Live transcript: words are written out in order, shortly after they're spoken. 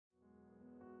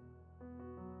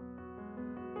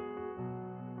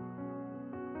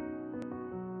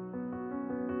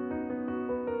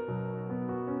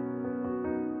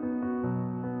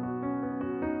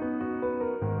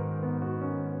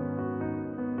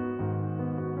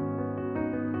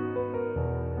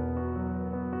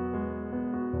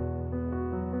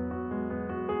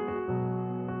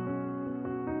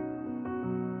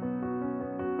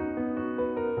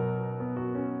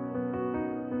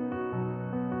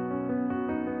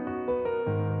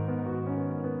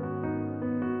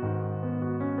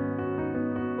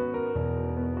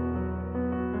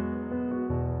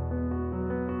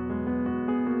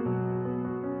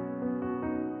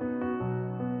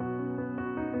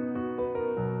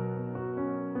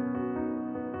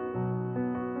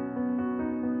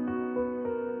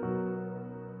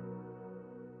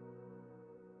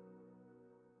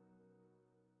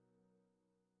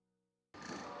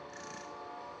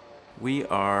We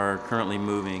are currently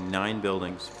moving 9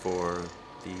 buildings for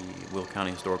the Will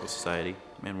County Historical Society,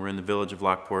 and we're in the village of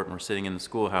Lockport, and we're sitting in the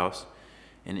schoolhouse,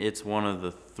 and it's one of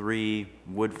the 3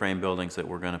 wood frame buildings that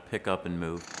we're going to pick up and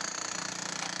move.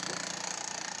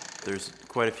 There's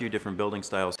quite a few different building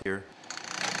styles here.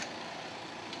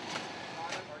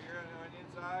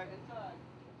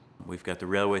 We've got the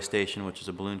railway station, which is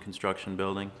a balloon construction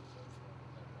building.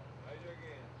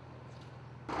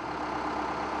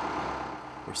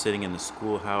 We're sitting in the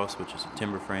schoolhouse, which is a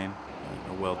timber frame,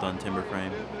 a well-done timber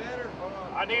frame.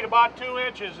 I need about 2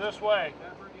 inches this way.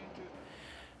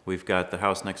 We've got the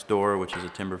house next door, which is a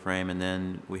timber frame, and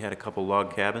then we had a couple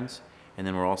log cabins, and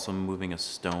then we're also moving a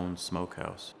stone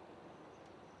smokehouse.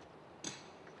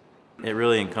 It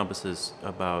really encompasses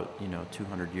about,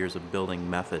 200 years of building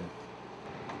method.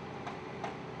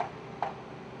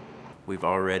 We've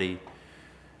already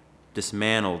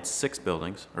dismantled 6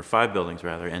 buildings, or 5 buildings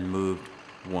rather, and moved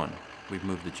 1. We've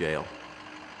moved the jail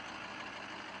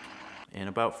in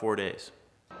about 4 days.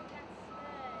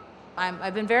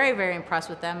 I've been very, very impressed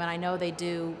with them, and I know they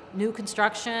do new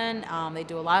construction, they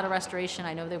do a lot of restoration.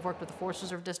 I know they've worked with the Forest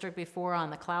Reserve District before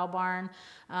on the Clow Barn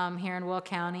here in Will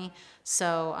County.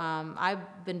 So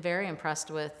I've been very impressed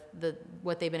with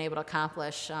what they've been able to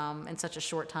accomplish in such a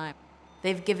short time.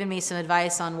 They've given me some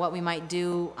advice on what we might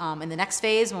do in the next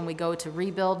phase when we go to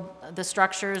rebuild the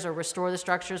structures or restore the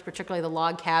structures, particularly the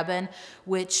log cabin,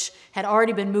 which had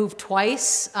already been moved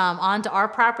twice onto our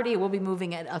property. We'll be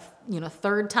moving it a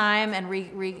third time and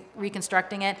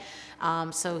reconstructing it.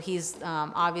 So he's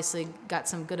obviously got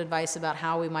some good advice about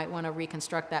how we might want to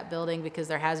reconstruct that building, because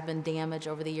there has been damage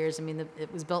over the years. I mean,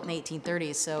 it was built in the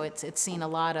 1830s, so it's seen a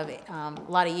lot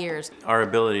of years. Our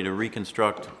ability to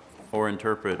reconstruct or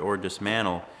interpret or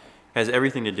dismantle has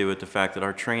everything to do with the fact that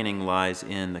our training lies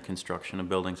in the construction of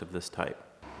buildings of this type.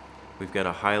 We've got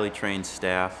a highly trained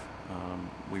staff.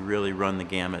 We really run the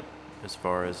gamut as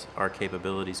far as our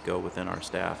capabilities go within our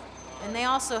staff. And they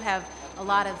also have a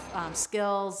lot of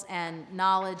skills and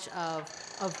knowledge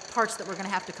of parts that we're going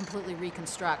to have to completely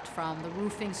reconstruct, from the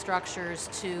roofing structures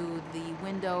to the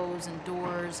windows and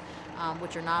doors,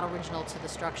 which are not original to the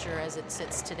structure as it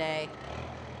sits today.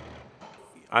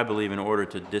 I believe in order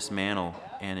to dismantle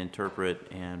and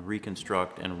interpret and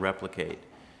reconstruct and replicate,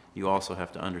 you also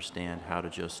have to understand how to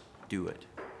just do it.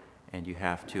 And you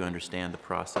have to understand the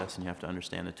process, and you have to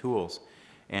understand the tools.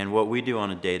 And what we do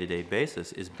on a day-to-day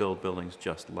basis is build buildings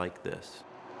just like this.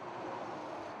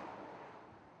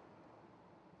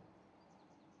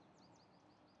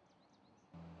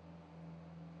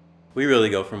 We really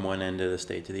go from one end of the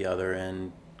state to the other,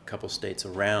 and a couple states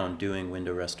around, doing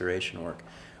window restoration work.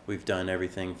 We've done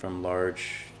everything from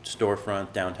large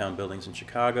storefront downtown buildings in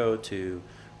Chicago to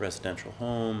residential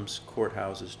homes,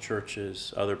 courthouses,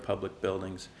 churches, other public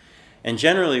buildings. And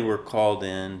generally we're called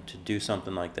in to do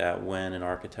something like that when an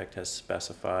architect has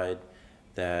specified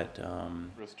that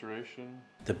restoration,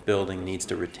 the building needs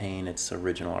to retain its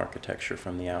original architecture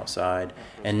from the outside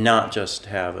and not just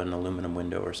have an aluminum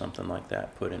window or something like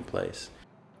that put in place.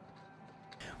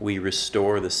 We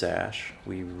restore the sash,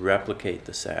 we replicate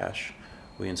the sash,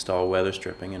 we install weather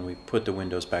stripping, and we put the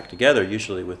windows back together,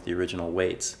 usually with the original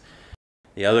weights.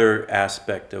 The other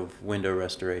aspect of window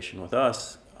restoration with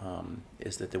us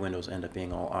is that the windows end up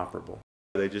being all operable.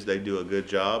 They do a good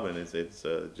job, and it's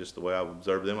just the way I've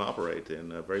observed them operate,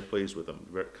 and very pleased with them.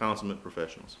 Very consummate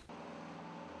professionals.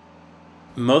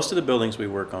 Most of the buildings we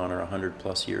work on are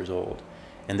 100+ years old,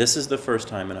 and this is the first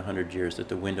time in 100 years that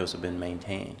the windows have been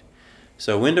maintained.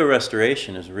 So window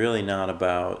restoration is really not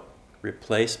about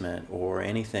replacement or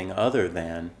anything other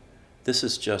than this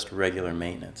is just regular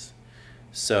maintenance.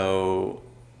 So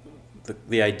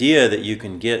the idea that you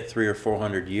can get 300 or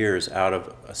 400 years out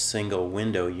of a single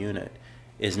window unit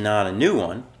is not a new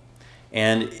one,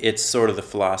 and it's sort of the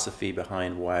philosophy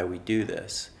behind why we do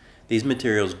this. These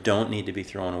materials don't need to be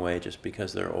thrown away just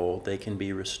because they're old. They can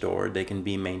be restored, they can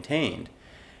be maintained.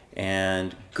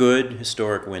 And good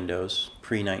historic windows,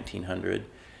 pre-1900,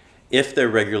 if they're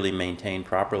regularly maintained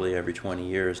properly every 20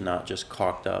 years, not just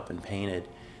caulked up and painted,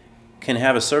 can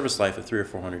have a service life of 300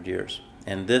 or 400 years.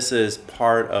 And this is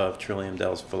part of Trillium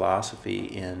Dell's philosophy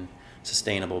in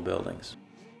sustainable buildings.